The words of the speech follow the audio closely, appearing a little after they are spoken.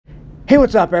Hey,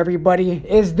 what's up, everybody?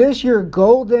 Is this your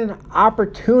golden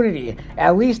opportunity?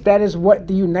 At least that is what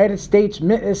the United States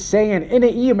Mint is saying in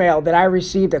an email that I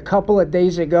received a couple of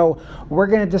days ago. We're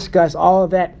going to discuss all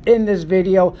of that in this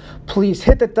video. Please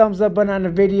hit the thumbs up button on the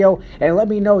video and let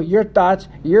me know your thoughts,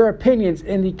 your opinions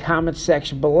in the comments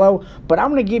section below. But I'm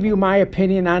going to give you my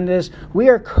opinion on this. We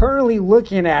are currently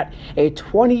looking at a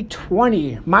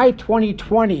 2020, my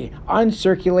 2020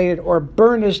 uncirculated or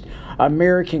burnished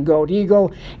American Gold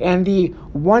Eagle, and the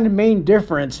one main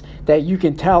difference that you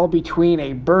can tell between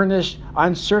a burnished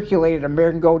uncirculated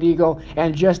American Gold Eagle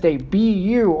and just a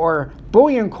BU or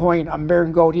bullion coin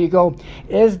American Gold Eagle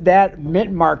is that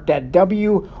mint mark, that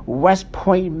W West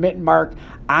Point mint mark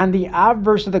on the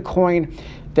obverse of the coin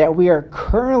that we are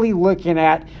currently looking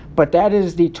at. But that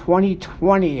is the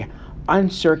 2020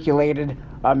 uncirculated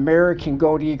American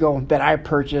Gold Eagle that I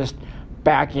purchased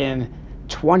back in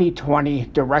 2020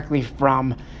 directly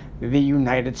from the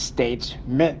United States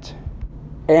Mint.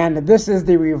 And this is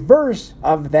the reverse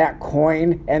of that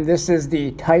coin, and this is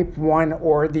the Type 1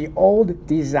 or the old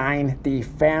design, the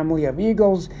family of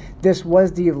eagles. This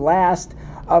was the last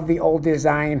of the old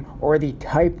design or the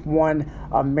Type 1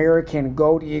 American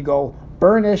Gold Eagle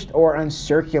burnished or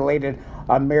uncirculated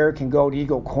American Gold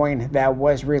Eagle coin that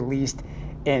was released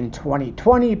in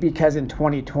 2020, because in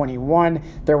 2021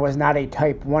 there was not a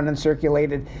Type 1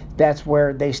 uncirculated. That's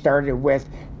where they started with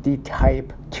the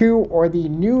Type 2 or the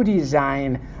new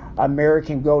design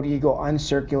American Gold Eagle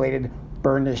uncirculated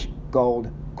burnished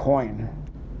gold coin.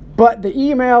 But the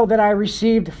email that I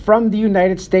received from the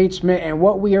United States Mint and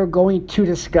what we are going to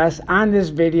discuss on this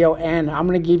video, and I'm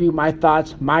going to give you my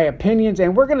thoughts, my opinions,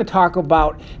 and we're going to talk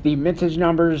about the mintage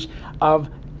numbers of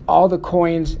all the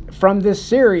coins from this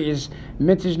series,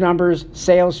 mintage numbers,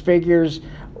 sales figures.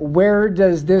 Where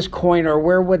does this coin, or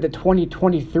where would the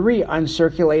 2023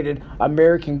 uncirculated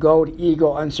American Gold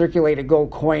Eagle uncirculated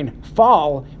gold coin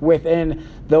fall within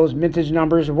those mintage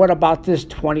numbers? What about this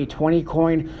 2020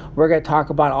 coin? We're going to talk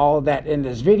about all of that in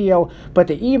this video. But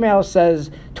the email says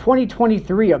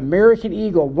 2023 American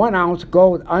Eagle 1 ounce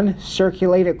gold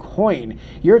uncirculated coin.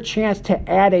 Your chance to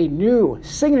add a new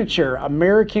signature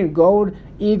American Gold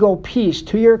Eagle piece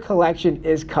to your collection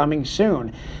is coming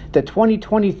soon. The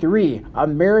 2023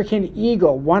 American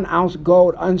Eagle 1 ounce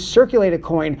gold uncirculated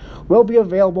coin will be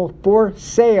available for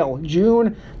sale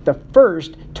June the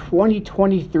 1st,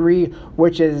 2023,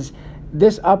 which is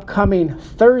this upcoming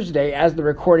Thursday as the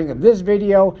recording of this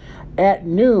video at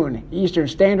noon Eastern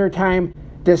Standard Time.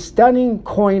 This stunning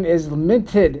coin is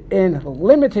minted in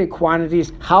limited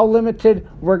quantities. How limited?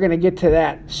 We're going to get to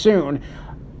that soon.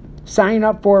 Sign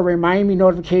up for a remind me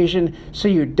notification so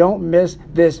you don't miss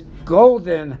this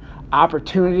golden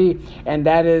opportunity. And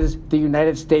that is the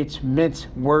United States Mint's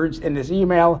words in this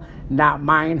email, not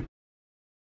mine.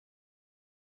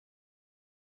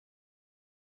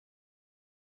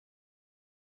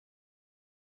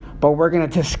 But we're going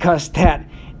to discuss that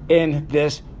in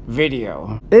this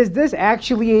video. Is this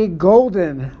actually a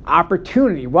golden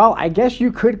opportunity? Well, I guess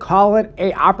you could call it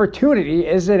a opportunity.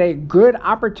 Is it a good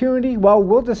opportunity? Well,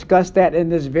 we'll discuss that in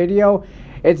this video.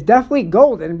 It's definitely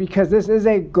golden because this is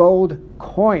a gold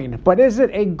coin, but is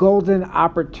it a golden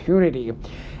opportunity?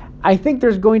 I think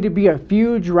there's going to be a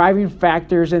few driving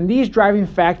factors, and these driving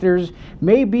factors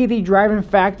may be the driving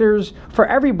factors for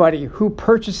everybody who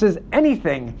purchases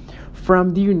anything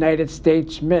from the United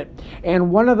States Mint.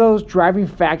 And one of those driving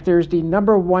factors, the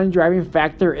number one driving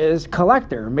factor, is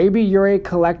collector. Maybe you're a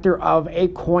collector of a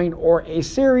coin or a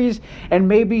series, and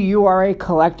maybe you are a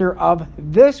collector of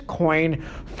this coin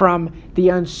from the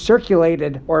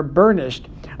uncirculated or burnished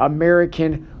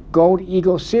American Gold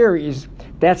Eagle series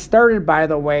that started, by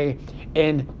the way,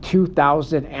 in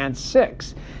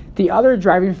 2006. The other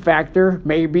driving factor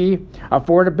may be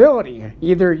affordability.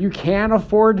 Either you can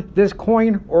afford this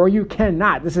coin or you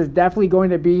cannot. This is definitely going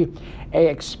to be an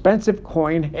expensive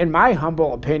coin, in my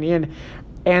humble opinion,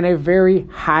 and a very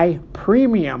high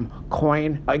premium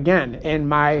coin, again, in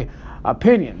my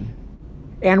opinion.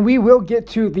 And we will get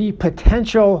to the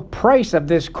potential price of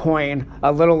this coin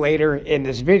a little later in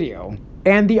this video.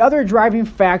 And the other driving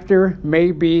factor may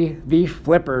be the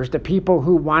flippers, the people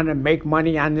who want to make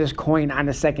money on this coin on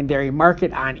the secondary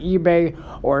market, on eBay,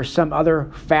 or some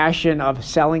other fashion of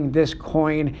selling this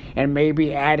coin and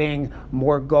maybe adding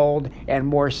more gold and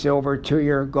more silver to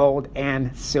your gold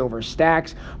and silver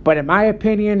stacks. But in my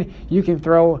opinion, you can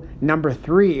throw number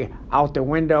 3 out the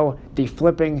window, the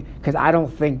flipping, because I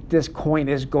don't think this coin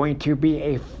is going to be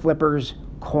a flipper's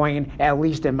coin, at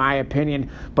least in my opinion.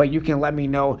 But you can let me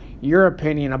know your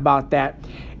opinion about that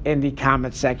in the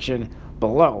comment section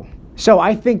below. So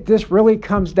I think this really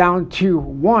comes down to,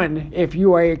 one, if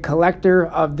you are a collector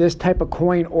of this type of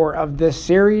coin or of this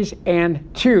series, and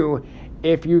two,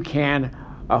 if you can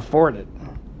afford it.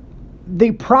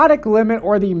 The product limit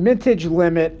or the mintage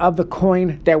limit of the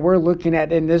coin that we're looking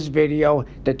at in this video,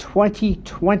 the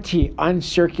 2020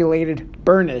 uncirculated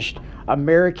burnished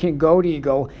American Gold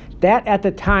Eagle, that at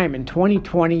the time in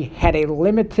 2020 had a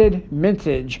limited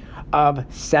mintage of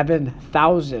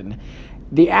 7,000.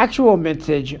 The actual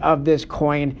mintage of this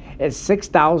coin is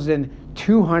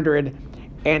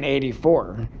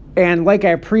 6,284. And like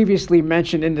I previously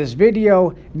mentioned in this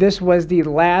video, this was the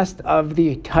last of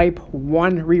the Type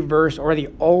 1 reverse, or the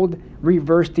old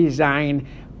reverse design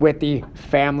with the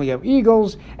family of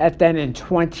eagles. And then in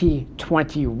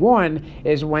 2021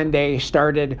 is when they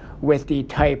started with the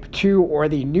Type 2, or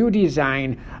the new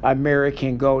design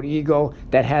American Gold Eagle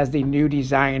that has the new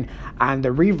design on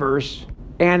the reverse.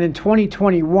 And in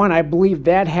 2021, I believe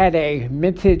that had a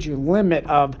mintage limit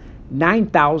of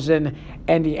 9,000,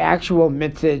 and the actual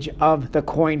mintage of the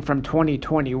coin from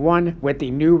 2021 with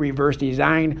the new reverse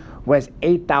design was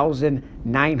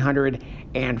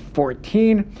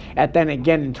 8,914. And then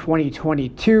again in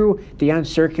 2022, the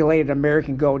uncirculated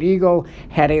American Gold Eagle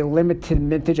had a limited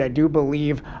mintage, I do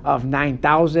believe, of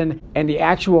 9,000, and the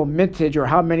actual mintage, or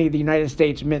how many the United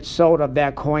States Mint sold of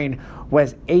that coin,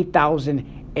 was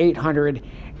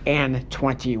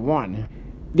 8,821.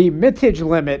 The mintage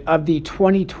limit of the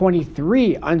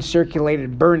 2023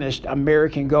 uncirculated burnished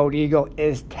American Gold Eagle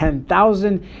is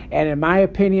 10,000, and in my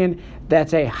opinion,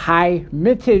 that's a high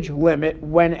mintage limit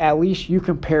when at least you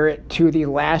compare it to the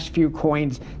last few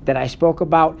coins that I spoke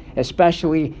about,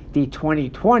 especially the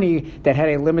 2020 that had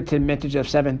a limited mintage of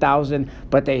 7,000,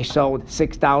 but they sold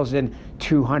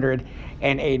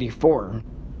 6,284.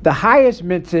 The highest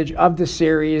mintage of the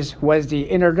series was the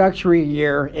introductory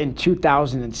year in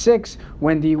 2006,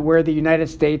 where the United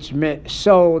States Mint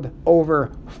sold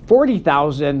over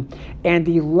 40,000, and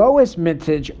the lowest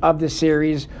mintage of the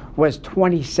series was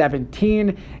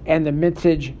 2017, and the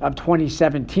mintage of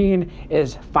 2017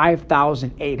 is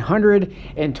 5,800.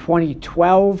 In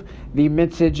 2012, the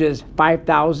mintage is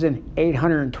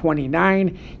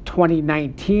 5,829.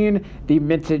 2019, the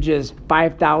mintage is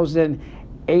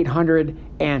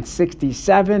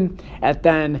 5,867. And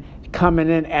then coming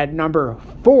in at number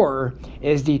 4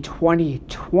 is the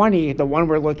 2020, the one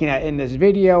we're looking at in this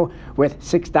video, with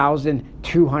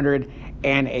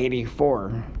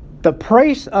 6,284. The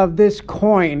price of this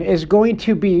coin is going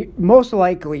to be most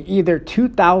likely either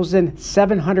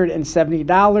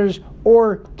 $2,770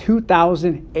 or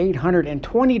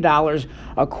 $2,820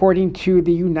 according to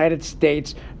the United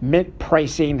States Mint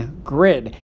pricing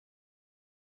grid.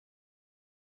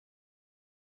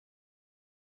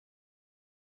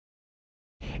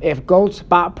 If gold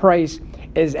spot price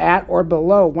is at or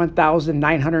below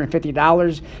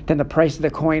 $1,950, then the price of the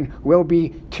coin will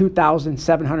be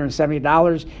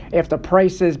 $2,770. If the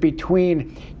price is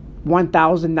between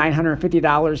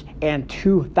 $1,950 and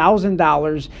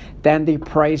 $2,000, then the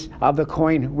price of the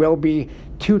coin will be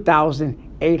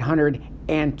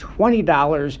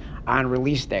 $2,820 on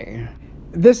release day.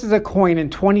 This is a coin in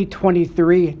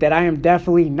 2023 that I am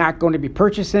definitely not going to be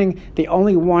purchasing. The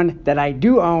only one that I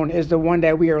do own is the one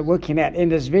that we are looking at in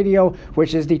this video,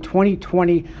 which is the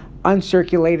 2020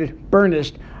 uncirculated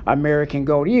burnished American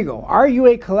Gold Eagle. Are you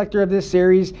a collector of this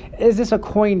series? Is this a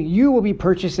coin you will be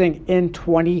purchasing in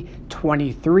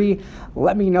 2023?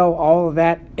 Let me know all of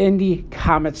that in the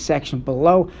comments section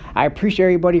below. I appreciate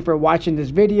everybody for watching this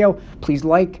video. Please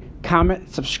like, comment,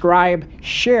 subscribe,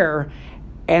 share,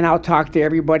 and I'll talk to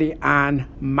everybody on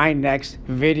my next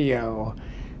video.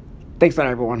 Thanks a lot,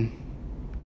 everyone.